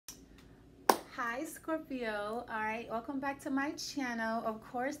Hi Scorpio. All right, welcome back to my channel. Of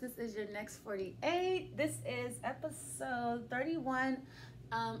course, this is your next 48. This is episode 31,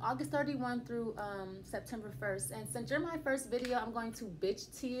 August 31 through September 1st. And since you're my first video, I'm going to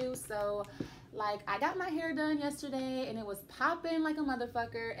bitch to you. So like, I got my hair done yesterday and it was popping like a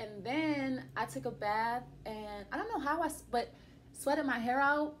motherfucker, and then I took a bath and I don't know how but sweated my hair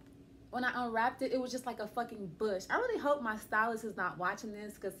out. When I unwrapped it, it was just like a fucking bush. I really hope my stylist is not watching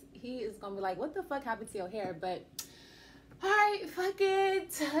this, because he is gonna be like, what the fuck happened to your hair? But all right, fuck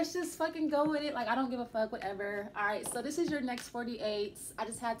it, let's just fucking go with it. Like, I don't give a fuck, whatever. All right, so this is your next 48. I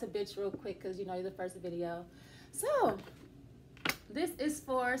just had to bitch real quick because, you know, you're the first video. So this is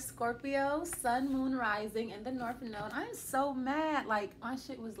for Scorpio, sun, moon, rising, and the North Node. I'm so mad. Like, my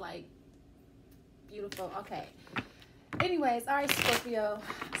shit was like beautiful. Okay. Anyways, all right, Scorpio,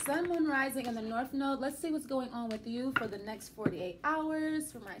 sun, moon, rising, and the North Node. Let's see what's going on with you for the next 48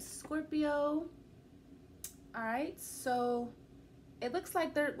 hours for my Scorpio. All right, so it looks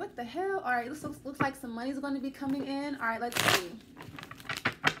like they're, what the hell? All right, this looks like some money's going to be coming in. All right, let's see.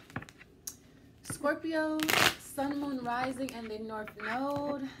 Scorpio, sun, moon, rising, and the North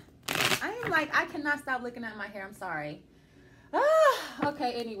Node. I am like, I cannot stop looking at my hair. I'm sorry.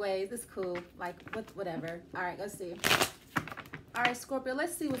 Okay, anyways, it's cool. Like, whatever. All right, let's see. All right, Scorpio,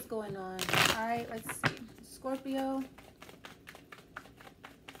 let's see what's going on. All right, let's see. Scorpio.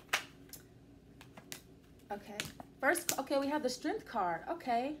 Okay. First, okay, we have the Strength card.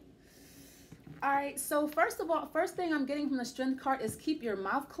 Okay. All right, so first of all, first thing I'm getting from the Strength card is keep your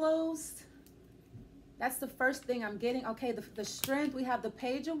mouth closed. That's the first thing I'm getting. Okay, the Strength, we have the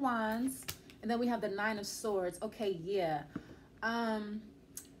Page of Wands, and then we have the Nine of Swords. Okay, yeah.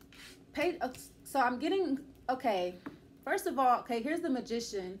 So I'm getting, okay, first of all, okay, here's the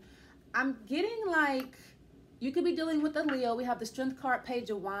Magician. I'm getting like, you could be dealing with a Leo. We have the Strength card, Page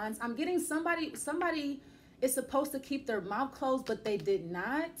of Wands. I'm getting somebody is supposed to keep their mouth closed, but they did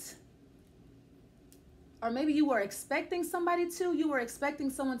not. Or maybe you were expecting somebody to. You were expecting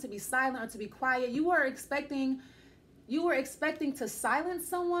someone to be silent or to be quiet. You were expecting to silence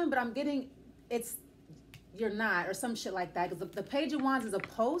someone, but I'm getting, you're not, or some shit like that, because the Page of Wands is a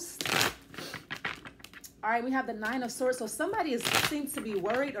post. All right, we have the Nine of Swords. So somebody seems to be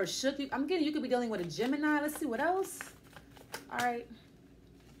worried or shook. I'm getting, you could be dealing with a Gemini. Let's see what else. All right.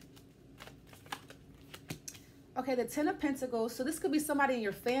 Okay, the Ten of Pentacles. So this could be somebody in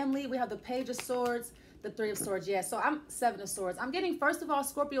your family. We have the Page of Swords, the Three of Swords. Yeah, so I'm Seven of Swords. I'm getting, first of all,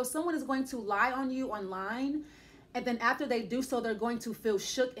 Scorpio, someone is going to lie on you online. And then after they do so, they're going to feel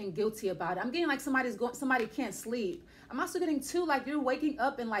shook and guilty about it. I'm getting like somebody can't sleep. I'm also getting too, like, you're waking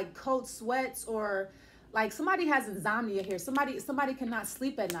up in like cold sweats, or like somebody has insomnia here. Somebody cannot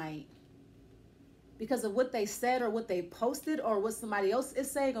sleep at night because of what they said or what they posted or what somebody else is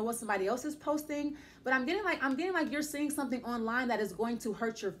saying or what somebody else is posting. But I'm getting like you're seeing something online that is going to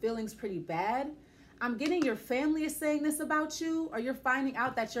hurt your feelings pretty bad. I'm getting your family is saying this about you, or you're finding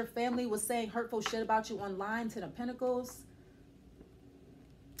out that your family was saying hurtful shit about you online. Ten of Pentacles.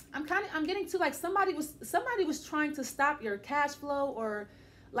 I'm getting to like somebody was trying to stop your cash flow, or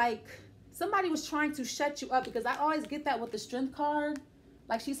like somebody was trying to shut you up, because I always get that with the Strength card.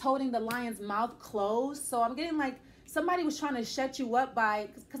 Like, she's holding the lion's mouth closed. So I'm getting like somebody was trying to shut you up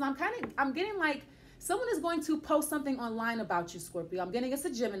because I'm getting like someone is going to post something online about you, Scorpio. I'm getting it's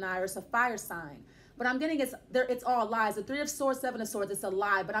a Gemini or it's a fire sign. But I'm getting it's all lies. The Three of Swords, Seven of Swords, it's a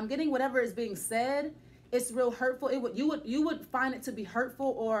lie. But I'm getting whatever is being said, it's real hurtful. You would find it to be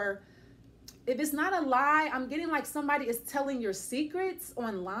hurtful, or if it's not a lie, I'm getting like somebody is telling your secrets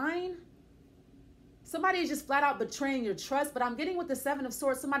online. Somebody is just flat out betraying your trust. But I'm getting with the Seven of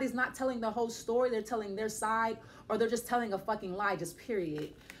Swords, somebody's not telling the whole story. They're telling their side, or they're just telling a fucking lie, just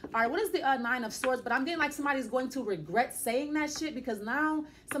period. All right, what is the Nine of Swords? But I'm getting like somebody's going to regret saying that shit, because now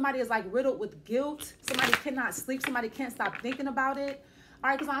somebody is like riddled with guilt. Somebody cannot sleep. Somebody can't stop thinking about it. All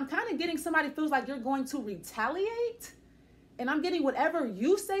right, because I'm kind of getting somebody feels like you're going to retaliate. And I'm getting whatever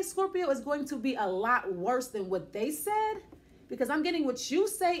you say, Scorpio, is going to be a lot worse than what they said. Because I'm getting what you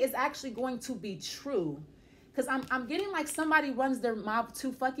say is actually going to be true. Because I'm getting like somebody runs their mouth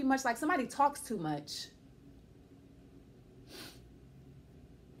too fucking much. Like somebody talks too much.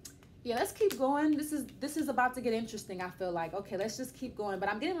 Yeah, let's keep going. This is about to get interesting, I feel like. Okay, let's just keep going. But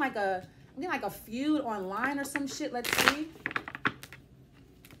I'm getting like a feud online or some shit. Let's see.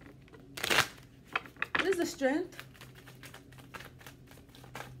 What is the Strength?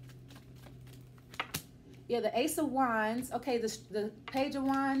 Yeah, the Ace of Wands. Okay, the Page of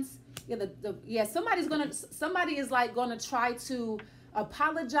Wands. Yeah, somebody is like gonna try to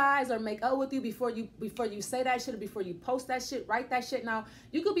apologize or make up with you before you say that shit, or before you post that shit, write that shit. Now,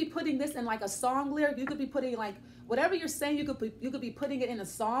 you could be putting this in like a song lyric. You could be putting like whatever you're saying, you could be putting it in a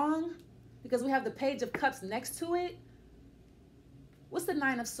song, because we have the Page of Cups next to it. What's the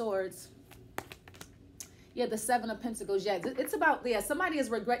Nine of Swords? Yeah, the Seven of Pentacles. Yeah, it's about, yeah, somebody is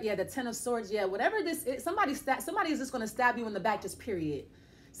regret. Yeah, the Ten of Swords. Yeah, whatever this is, somebody is just going to stab you in the back, just period.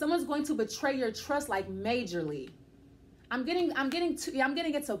 Someone's going to betray your trust, like majorly. I'm getting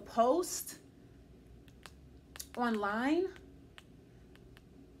it to post online.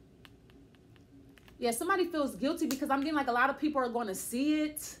 Yeah, somebody feels guilty because I'm getting like a lot of people are going to see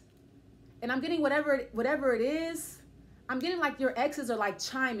it. And I'm getting whatever it is. I'm getting like your exes are like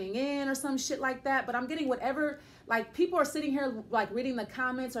chiming in or some shit like that. But I'm getting whatever, like people are sitting here like reading the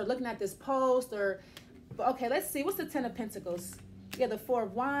comments or looking at this post or, okay, let's see. What's the Ten of Pentacles? Yeah, the Four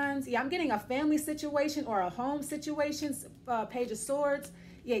of Wands. Yeah, I'm getting a family situation or a home situation. Page of Swords.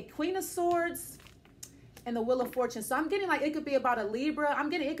 Yeah, Queen of Swords. And the Wheel of Fortune. So I'm getting like it could be about a Libra. I'm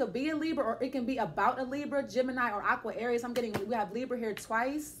getting it could be a Libra or it can be about a Libra, Gemini, or Aqua, Aries. I'm getting, we have Libra here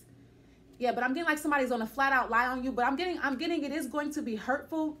twice. Yeah, but I'm getting like somebody's gonna flat out lie on you. But I'm getting it is going to be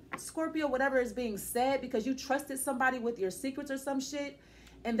hurtful, Scorpio, whatever is being said, because you trusted somebody with your secrets or some shit,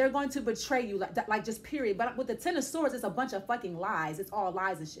 and they're going to betray you, like just period. But with the Ten of Swords, it's a bunch of fucking lies. It's all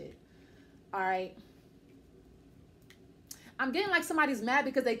lies and shit. All right. I'm getting like somebody's mad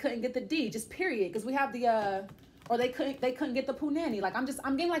because they couldn't get the D, just period. Because we have the or they couldn't get the punani. Like I'm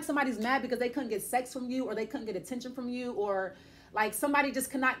getting like somebody's mad because they couldn't get sex from you, or they couldn't get attention from you, or like somebody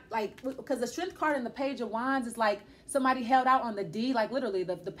just cannot, like, because the Strength card and the Page of Wands is like somebody held out on the D, like literally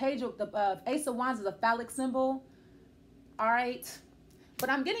the page of the Ace of Wands is a phallic symbol. All right, but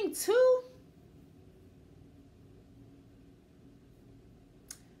I'm getting two.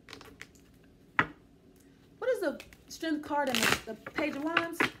 What is the Strength card and the Page of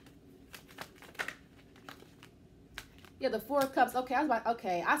Wands? Yeah, the Four of Cups. Okay, I was like,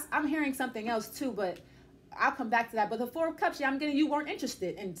 okay, I'm hearing something else too, but I'll come back to that. But the Four of Cups, yeah, I'm getting you weren't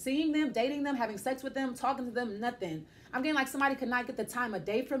interested in seeing them, dating them, having sex with them, talking to them, nothing. I'm getting like somebody could not get the time of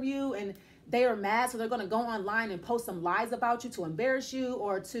day from you, and they are mad, so they're going to go online and post some lies about you to embarrass you,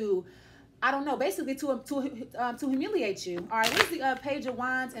 or to, I don't know, basically to humiliate you. All right, what's the Page of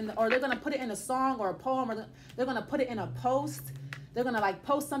Wands? Or they're going to put it in a song or a poem, or they're going to put it in a post. They're going to like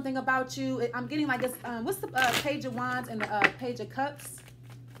post something about you. I'm getting like this, what's the Page of Wands and the Page of Cups?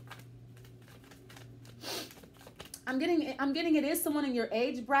 I'm getting it is someone in your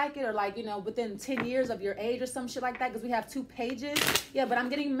age bracket, or like, you know, within 10 years of your age or some shit like that, because we have two pages. Yeah, but I'm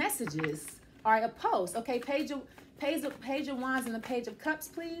getting messages. All right, a post. Okay, Page of Wands and the Page of Cups,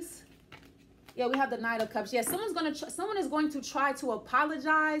 please. Yeah, we have the Knight of Cups. Yeah, someone is going to try to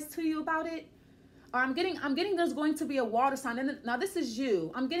apologize to you about it. Or I'm getting there's going to be a water sign. And now this is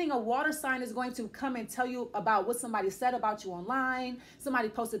you. I'm getting a water sign is going to come and tell you about what somebody said about you online. Somebody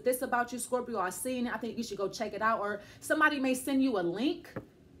posted this about you, Scorpio. I've seen it. I think you should go check it out. Or somebody may send you a link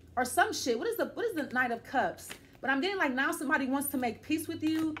or some shit. What is the Knight of Cups? But I'm getting like now somebody wants to make peace with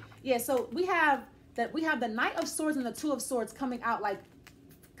you. Yeah, so we have the Knight of Swords and the Two of Swords coming out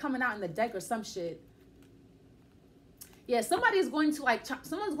in the deck or some shit. Yeah, somebody is going to like,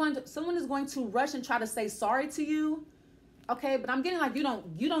 someone is going to rush and try to say sorry to you. Okay, but I'm getting like you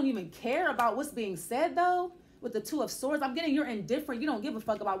don't even care about what's being said though. With the Two of Swords, I'm getting you're indifferent. You don't give a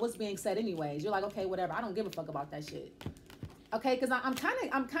fuck about what's being said anyways. You're like, okay, whatever. I don't give a fuck about that shit. Okay, because I'm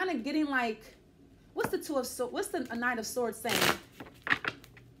kind of getting like, what's the Two of Swords? What's the Knight of Swords saying?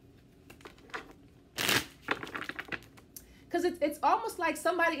 Because it's almost like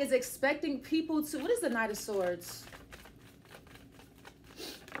somebody is expecting people to. What is the Knight of Swords?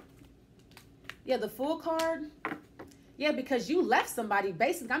 Yeah, the Fool card. Yeah, because you left somebody.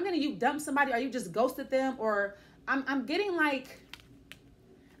 Basically, I'm getting you dumped somebody, or you just ghosted them, or I'm getting like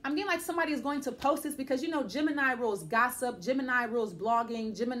somebody is going to post this because, you know, Gemini rules gossip, Gemini rules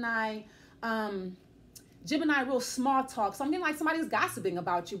blogging, Gemini rules small talk. So I'm getting like somebody's gossiping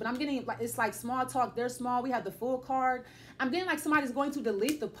about you, but I'm getting like it's like small talk. They're small. We have the Fool card. I'm getting like somebody's going to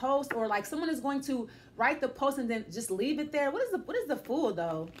delete the post, or like someone is going to write the post and then just leave it there. What is the Fool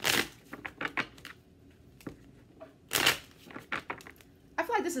though? I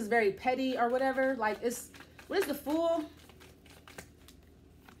feel like this is very petty or whatever. Like what is the Fool?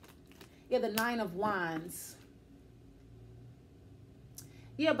 Yeah, the Nine of Wands.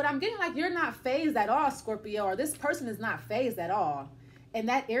 Yeah, but I'm getting like you're not fazed at all, Scorpio, or this person is not fazed at all. And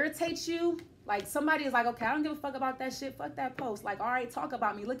that irritates you. Like somebody is like, okay, I don't give a fuck about that shit. Fuck that post. Like, all right, talk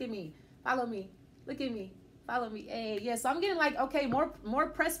about me. Look at me. Follow me. Look at me. Follow me. Hey, yeah, so I'm getting like, okay, more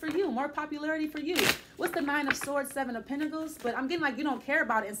press for you, more popularity for you. What's the 9 of Swords, 7 of Pentacles? But I'm getting like you don't care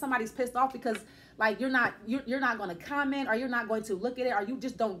about it and somebody's pissed off because like you're not going to comment, or you're not going to look at it, or you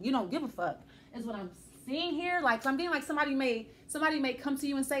don't give a fuck. Is what I'm seeing here. Like, so I'm getting like somebody may come to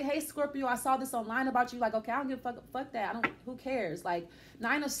you and say, hey Scorpio, I saw this online about you. Like, okay, I don't give a fuck that. Who cares? Like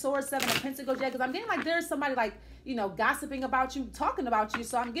 9 of Swords, 7 of Pentacles, yeah, because I'm getting like there's somebody like, you know, gossiping about you, talking about you.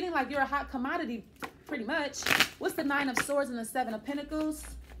 So I'm getting like you're a hot commodity pretty much. What's the 9 of Swords and the 7 of Pentacles?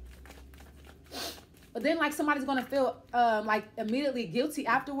 But then like somebody's going to feel like immediately guilty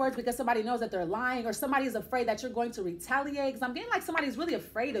afterwards because somebody knows that they're lying, or somebody is afraid that you're going to retaliate. Because I'm getting like somebody's really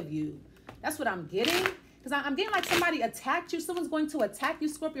afraid of you. That's what I'm getting. Because I'm getting like somebody attacked you. Someone's going to attack you,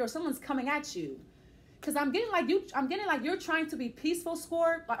 Scorpio, or someone's coming at you. Because I'm getting like you're trying to be peaceful,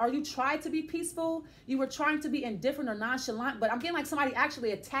 Scorp, or you tried to be peaceful. You were trying to be indifferent or nonchalant, but I'm getting like somebody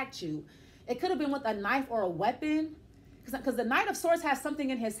actually attacked you. It could have been with a knife or a weapon. Because the Knight of Swords has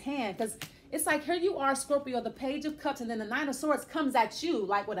something in his hand. Because it's like, here you are, Scorpio, the Page of Cups, and then the 9 of Swords comes at you,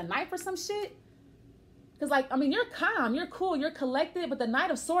 like with a knife or some shit. Because, like, I mean, you're calm, you're cool, you're collected, but the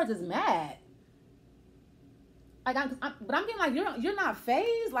Knight of Swords is mad. Like, but I'm getting like you're not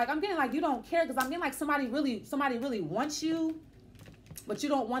phased. Like, I'm getting like you don't care, because I'm getting like somebody really wants you, but you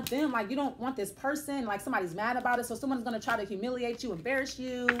don't want them. Like, you don't want this person. Like, somebody's mad about it, so someone's gonna try to humiliate you, embarrass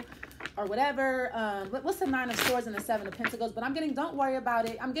you, or whatever. What's the 9 of Swords and the 7 of Pentacles? But I'm getting, don't worry about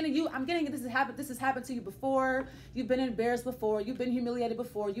it. I'm getting this has happened to you before. You've been embarrassed before. You've been humiliated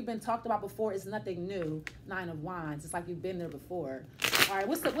before. You've been talked about before. It's nothing new. 9 of Wands. It's like you've been there before. All right,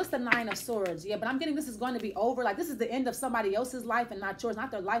 what's the 9 of Swords? Yeah, but I'm getting this is going to be over. Like, this is the end of somebody else's life and not yours.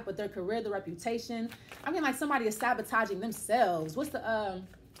 Not their life, but their career, their reputation. I'm getting like somebody is sabotaging themselves. What's the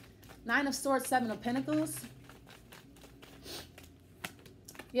 9 of Swords, 7 of Pentacles?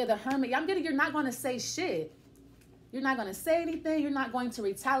 Yeah, the Hermit. Yeah, I'm getting you're not going to say shit. You're not going to say anything. You're not going to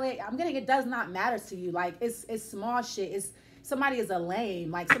retaliate. I'm getting it does not matter to you. Like, it's small shit. It's somebody is a lame.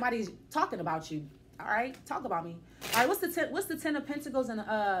 Like, somebody's talking about you. All right, talk about me. All right, what's the 10 of Pentacles and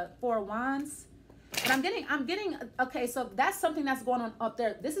 4 of Wands? And I'm getting okay. So that's something that's going on up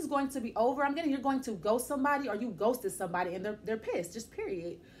there. This is going to be over. I'm getting you're going to ghost somebody, or you ghosted somebody, and they're pissed. Just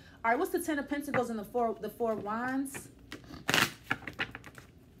period. All right, what's the 10 of Pentacles and the 4 of Wands?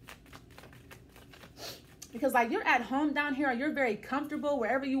 Because like you're at home down here, or you're very comfortable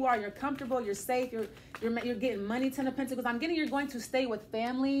wherever you are. You're comfortable. You're safe. You're getting money. 10 of Pentacles. I'm getting you're going to stay with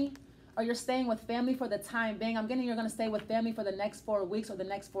family, or you're staying with family for the time being. I'm getting you're going to stay with family for the next 4 weeks or the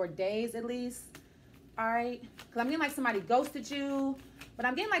next 4 days at least. All right, because I'm getting like somebody ghosted you, but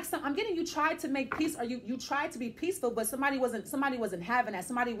I'm getting like I'm getting you tried to make peace, or you tried to be peaceful, but somebody wasn't having that.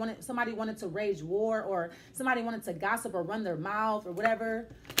 Somebody wanted to rage war, or somebody wanted to gossip or run their mouth or whatever.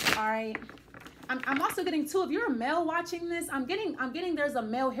 All right. I'm also getting too, if you're a male watching this, I'm getting there's a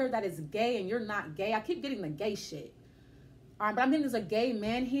male here that is gay and you're not gay. I keep getting the gay shit. All right, but I'm getting there's a gay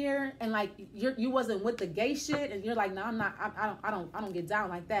man here, and like you wasn't with the gay shit, and you're like, no, I'm not. I don't get down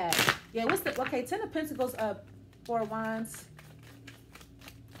like that. Yeah, what's the 10 of Pentacles, 4 of Wands.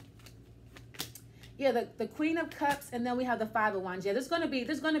 Yeah, the Queen of Cups, and then we have the 5 of Wands. Yeah, there's gonna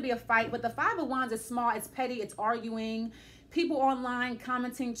be a fight, but the 5 of Wands is small, it's petty, it's arguing. People online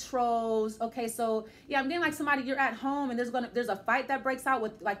commenting, trolls. Okay, so yeah, I'm getting like somebody, you're at home and there's a fight that breaks out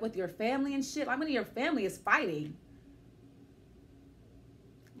with your family and shit. I'm getting your family is fighting.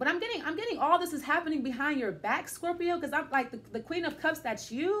 But I'm getting all this is happening behind your back, Scorpio, because I'm like the Queen of Cups, that's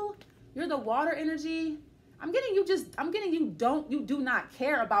you. You're the water energy. I'm getting you do not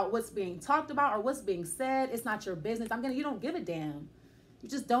care about what's being talked about or what's being said. It's not your business. I'm getting you don't give a damn. You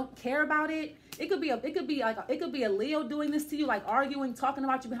just don't care about it. It could be a Leo doing this to you, like arguing, talking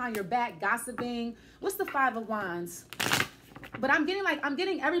about you behind your back, gossiping. What's the 5 of Wands? But I'm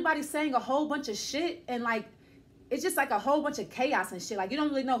getting everybody saying a whole bunch of shit, and like it's just like a whole bunch of chaos and shit. Like you don't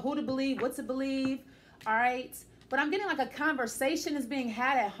really know who to believe, what to believe. All right. But I'm getting like a conversation is being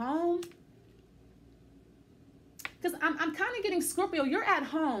had at home. Because I'm kind of getting, Scorpio, you're at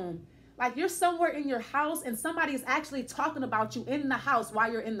home. Like you're somewhere in your house and somebody is actually talking about you in the house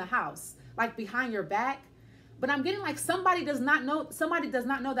while you're in the house, like behind your back. But I'm getting like somebody does not know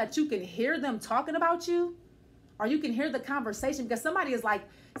that you can hear them talking about you, or you can hear the conversation, because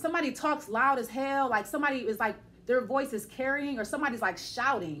somebody talks loud as hell. Like somebody is like, their voice is carrying, or somebody's like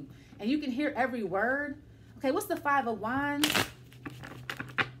shouting and you can hear every word. Okay, what's the 5 of Wands?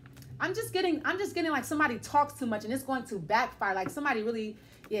 I'm just getting like somebody talks too much and it's going to backfire. Like somebody really,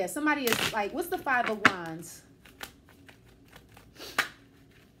 yeah, somebody is like, what's the 5 of Wands?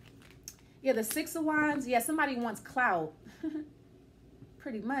 Yeah, the 6 of Wands. Yeah, somebody wants clout.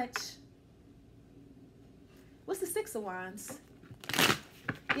 Pretty much. What's the Six of Wands?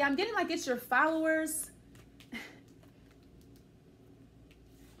 Yeah, I'm getting like it's your followers.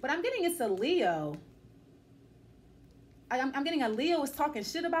 But I'm getting it's a Leo. I'm getting a Leo is talking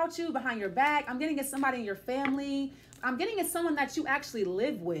shit about you behind your back. I'm getting it's somebody in your family. I'm getting it's someone that you actually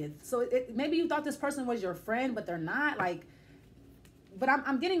live with. So maybe you thought this person was your friend, but they're not. Like, but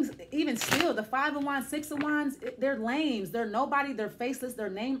I'm getting even still the Five of Wands, Six of Wands. They're lames. They're nobody. They're faceless. They're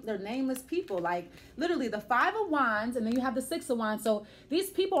nameless people. Like literally the Five of Wands, and then you have the Six of Wands. So these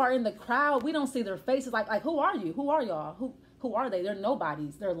people are in the crowd. We don't see their faces. Like who are you? Who are y'all? Who are they? They're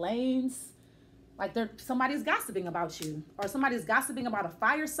nobodies. They're lames. Like somebody's gossiping about you, or somebody's gossiping about a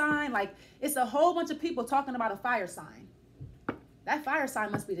fire sign. Like it's a whole bunch of people talking about a fire sign. That fire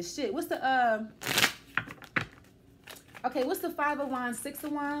sign must be the shit. What's the okay, what's the Five of Wands, Six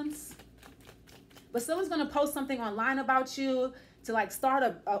of Wands? But someone's gonna post something online about you to like start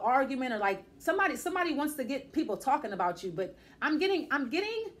a argument, or like somebody wants to get people talking about you. But I'm getting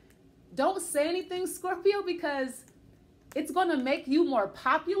don't say anything, Scorpio, because it's gonna make you more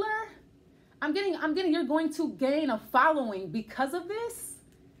popular. I'm getting you're going to gain a following because of this.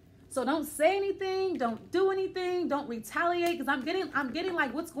 So don't say anything, don't do anything, don't retaliate, because I'm getting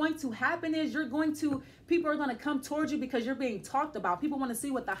like what's going to happen is people are going to come towards you because you're being talked about. People want to see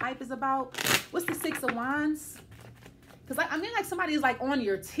what the hype is about. What's the Six of Wands? Because like, I'm getting like somebody is like on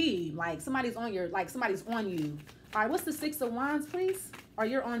your team, like somebody's on you. All right, what's the Six of Wands, please? Or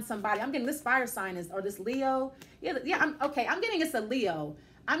you're on somebody. I'm getting this fire sign or this Leo. Yeah, I'm getting it's a Leo.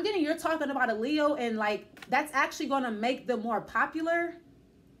 I'm getting you're talking about a Leo, and like that's actually going to make them more popular.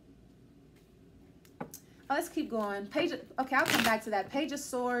 Oh, let's keep going. Okay, I'll come back to that. Page of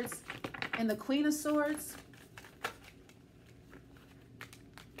Swords and the Queen of Swords.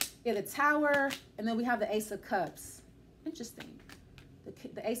 Yeah, the Tower, and then we have the Ace of Cups. Interesting.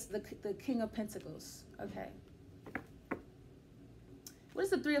 The King of Pentacles. Okay. What is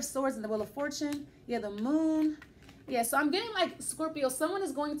the Three of Swords and the Wheel of Fortune? Yeah, the Moon. Yeah, so I'm getting like, Scorpio, someone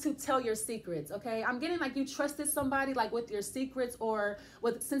is going to tell your secrets, okay? I'm getting like you trusted somebody like with your secrets or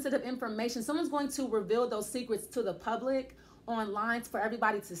with sensitive information. Someone's going to reveal those secrets to the public online for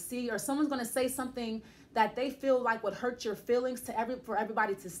everybody to see, or someone's going to say something that they feel like would hurt your feelings for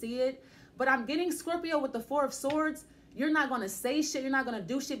everybody to see it. But I'm getting, Scorpio, with the Four of Swords, you're not going to say shit. You're not going to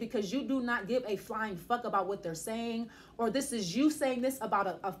do shit because you do not give a flying fuck about what they're saying, or this is you saying this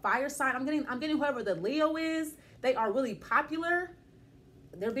about a fire sign. I'm getting whoever the Leo is. They are really popular.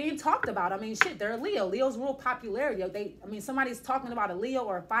 They're being talked about. I mean, shit, they're a Leo. Leo's real popularity. Somebody's talking about a Leo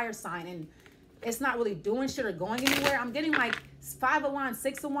or a fire sign, and it's not really doing shit or going anywhere. I'm getting like Five of Wands,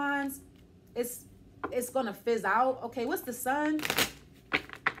 Six of Wands. It's gonna fizz out. Okay, what's the Sun?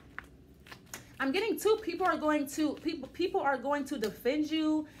 I'm getting people are going to defend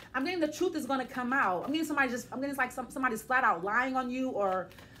you. I'm getting the truth is gonna come out. I'm getting somebody's flat out lying on you, or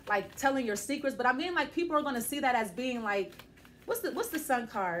like telling your secrets. But I'm getting like people are gonna see that as being like, what's the Sun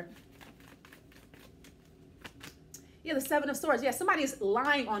card? Yeah, the Seven of Swords. Yeah, somebody is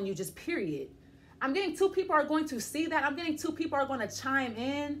lying on you, just period. I'm getting two people are going to see that. I'm getting two people are going to chime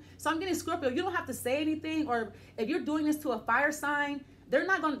in. So I'm getting, Scorpio, you don't have to say anything, or if you're doing this to a fire sign, they're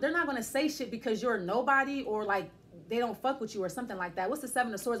not going to say shit because you're a nobody, or like they don't fuck with you or something like that. What's the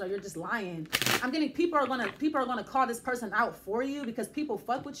Seven of Swords? Or you're just lying. I'm getting people are gonna call this person out for you because people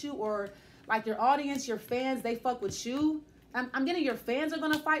fuck with you, or like your audience, your fans, they fuck with you. I'm getting your fans are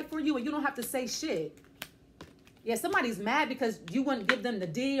gonna fight for you, and you don't have to say shit. Yeah, somebody's mad because you wouldn't give them the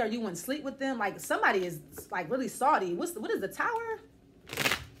D, or you wouldn't sleep with them. Like somebody is like really salty. What is the Tower?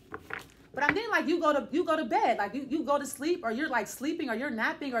 But I'm getting like you go to bed, like you go to sleep, or you're like sleeping, or you're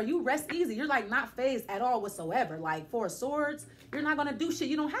napping, or you rest easy. You're like not phased at all whatsoever. Like Four of Swords, you're not gonna do shit.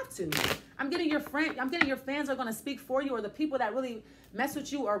 You don't have to. I'm getting your fans are gonna speak for you, or the people that really mess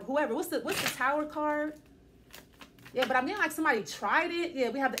with you, or whoever. What's the Tower card? Yeah, but I'm getting like somebody tried it.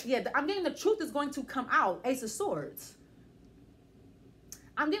 Yeah, we have I'm getting the truth is going to come out. Ace of Swords.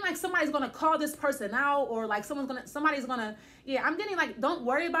 I'm getting like somebody's gonna call this person out, or like somebody's gonna, yeah, I'm getting like, don't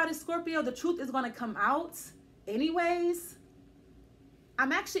worry about it, Scorpio. The truth is gonna come out anyways.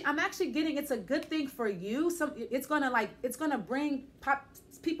 I'm actually getting it's a good thing for you. It's gonna bring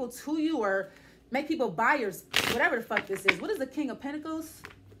people to you, or make people buyers, whatever the fuck this is. What is the King of Pentacles?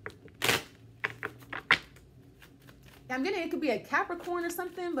 I'm getting, it could be a Capricorn or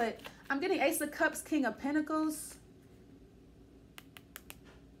something, but I'm getting Ace of Cups, King of Pentacles.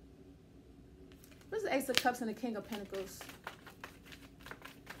 What's the Ace of Cups and the King of Pentacles?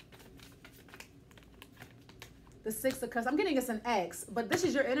 The Six of Cups. I'm getting it's an X, but this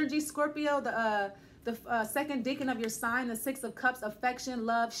is your energy, Scorpio. The second deacon of your sign, the Six of Cups, affection,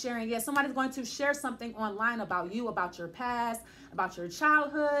 love, sharing. Yeah, somebody's going to share something online about you, about your past, about your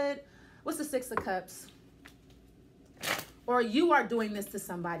childhood. What's the Six of Cups? Or you are doing this to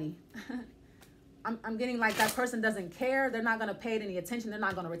somebody. I'm getting like that person doesn't care. They're not going to pay it any attention. They're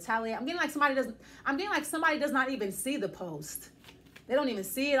not going to retaliate. I'm getting like somebody does not even see the post. They don't even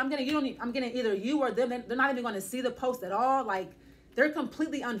see it. I'm getting either you or them. They're not even going to see the post at all. Like, they're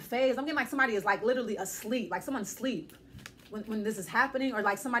completely unfazed. I'm getting like somebody is like literally asleep. Like someone's asleep when this is happening, or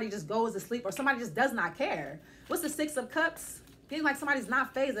like somebody just goes to sleep, or somebody just does not care. What's the Six of Cups? Getting like somebody's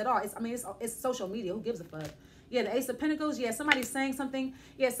not phased at all. It's social media. Who gives a fuck? Yeah, the Ace of Pentacles. Yeah, somebody's saying something.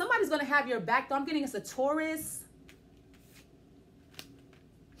 Yeah, somebody's going to have your back, though. I'm getting it's a Taurus.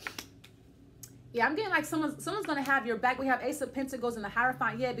 Yeah, I'm getting like someone's going to have your back. We have Ace of Pentacles and the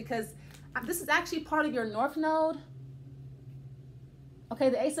Hierophant. Yeah, because this is actually part of your North Node. Okay,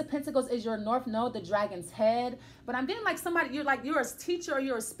 the Ace of Pentacles is your North Node, the dragon's head. But I'm getting like somebody, you're a teacher or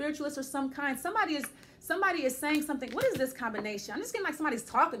you're a spiritualist or some kind. Somebody is saying something. What is this combination? I'm just getting like somebody's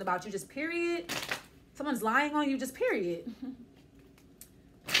talking about you, just period. Someone's lying on you, just period.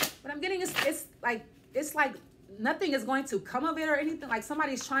 But I'm getting it's like nothing is going to come of it or anything. Like I'm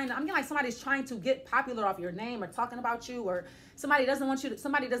getting like somebody's trying to get popular off your name or talking about you, or somebody does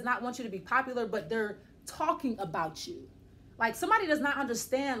not want you to be popular, but they're talking about you. Like somebody does not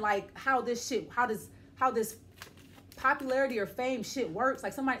understand like how this popularity or fame shit works.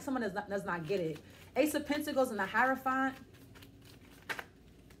 Like someone does not get it. Ace of Pentacles and the Hierophant.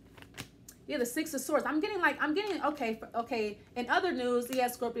 Yeah, the Six of Swords. I'm getting okay. In other news, yeah,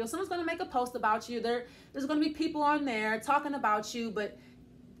 Scorpio, someone's going to make a post about you. There's going to be people on there talking about you, but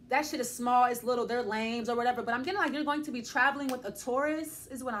that shit is small, it's little, they're lames or whatever. But I'm getting like you're going to be traveling with a Taurus.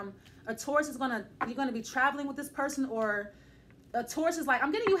 A Taurus is you're going to be traveling with this person, or a Taurus is like,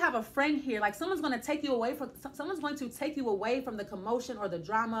 I'm getting you have a friend here. Like someone's going to take you away from the commotion or the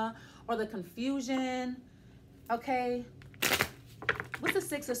drama or the confusion. Okay. What's the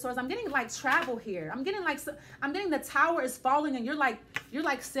Six of Swords? I'm getting like travel here. I'm getting the tower is falling and you're like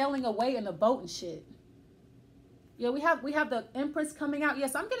sailing away in a boat and shit. Yeah, we have the Empress coming out.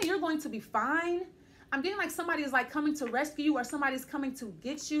 Yes, I'm getting you're going to be fine. I'm getting like somebody is like coming to rescue you, or somebody's coming to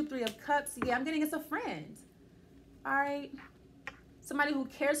get you. Three of Cups. Yeah, I'm getting it's a friend. All right. Somebody who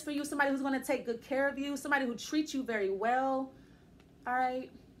cares for you, somebody who's going to take good care of you, somebody who treats you very well. All right.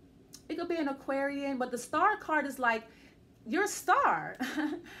 It could be an Aquarian, but the Star card is like, you're a star.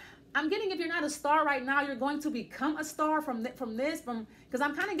 I'm getting if you're not a star right now, you're going to become a star from because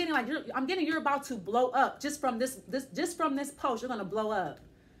I'm kind of getting like you're about to blow up just from this post. You're going to blow up.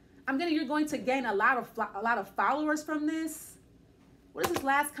 I'm getting you're going to gain a lot of followers from this. What is this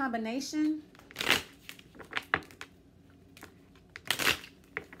last combination?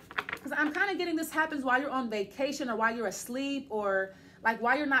 Because I'm kind of getting this happens while you're on vacation or while you're asleep or like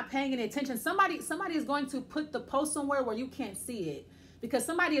while you're not paying any attention. Somebody is going to put the post somewhere where you can't see it because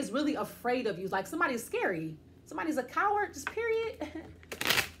somebody is really afraid of you. Like somebody is scary. Somebody's a coward, just period.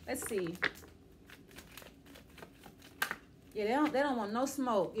 Let's see. Yeah, they don't want no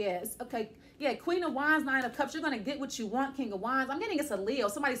smoke. Yeah, okay. Yeah, Queen of Wands, Nine of Cups. You're going to get what you want, King of Wands. I'm getting it's a Leo.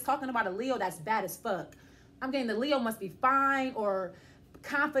 Somebody's talking about a Leo that's bad as fuck. I'm getting the Leo must be fine or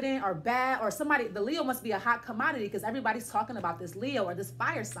confident or bad, or the Leo must be a hot commodity because everybody's talking about this Leo or this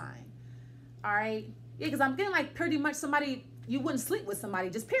fire sign. All right. Yeah, because I'm getting like pretty much somebody, you wouldn't sleep with somebody,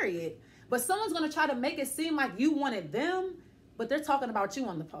 just period. But someone's going to try to make it seem like you wanted them, but they're talking about you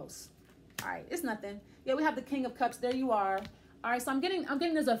on the post. All right. It's nothing. Yeah, we have the King of Cups. There you are. All right. So I'm getting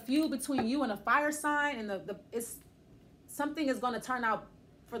there's a feud between you and a fire sign, and something is going to turn out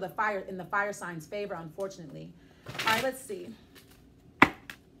for the fire sign's favor, unfortunately. All right. Let's see.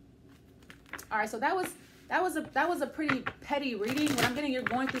 All right, so that was a pretty petty reading. But I'm getting you're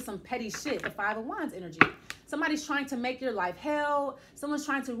going through some petty shit. The Five of Wands energy. Somebody's trying to make your life hell. Someone's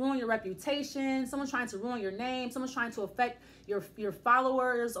trying to ruin your reputation. Someone's trying to ruin your name. Someone's trying to affect your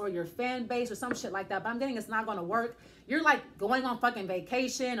followers or your fan base or some shit like that. But I'm getting it's not going to work. You're like going on fucking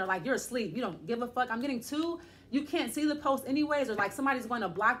vacation or like you're asleep. You don't give a fuck. I'm getting two. You can't see the post anyways, or like somebody's going to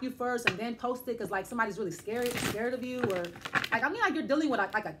block you first and then post it because like somebody's really scared of you, or like I mean like you're dealing with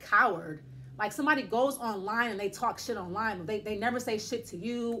like a coward. Like somebody goes online and they talk shit online. They never say shit to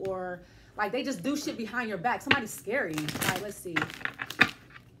you, or like they just do shit behind your back. Somebody's scary. All right, let's see.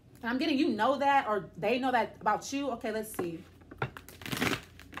 And I'm getting you know that, or they know that about you. Okay, let's see.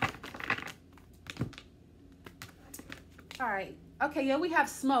 All right. Okay, yeah, we have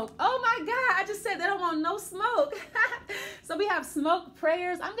smoke. Oh my God, I just said they don't want no smoke. So we have smoke,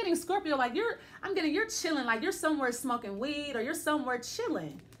 prayers. I'm getting Scorpio, like you're chilling, like you're somewhere smoking weed or you're somewhere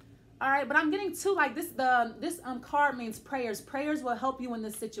chilling. All right, but I'm getting too, like, this card means prayers. Prayers will help you in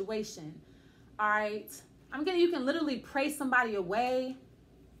this situation. All right. I'm getting, you can literally pray somebody away.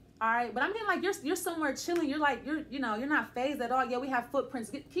 All right, but I'm getting like you're somewhere chilling. You're like, you're not phased at all. Yeah, we have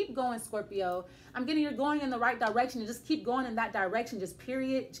footprints. Keep going, Scorpio. I'm getting you're going in the right direction, and just keep going in that direction. Just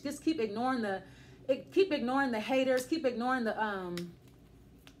period. Just keep ignoring the haters. Keep ignoring the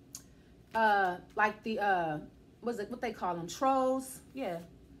what they call them, trolls. Yeah.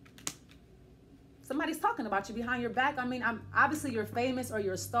 Somebody's talking about you behind your back. I mean, obviously you're famous or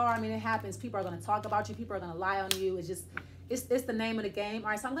you're a star. I mean, it happens. People are going to talk about you. People are going to lie on you. It's the name of the game.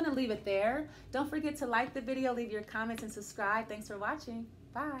 All right, so I'm going to leave it there. Don't forget to like the video, leave your comments, and subscribe. Thanks for watching.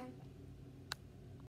 Bye.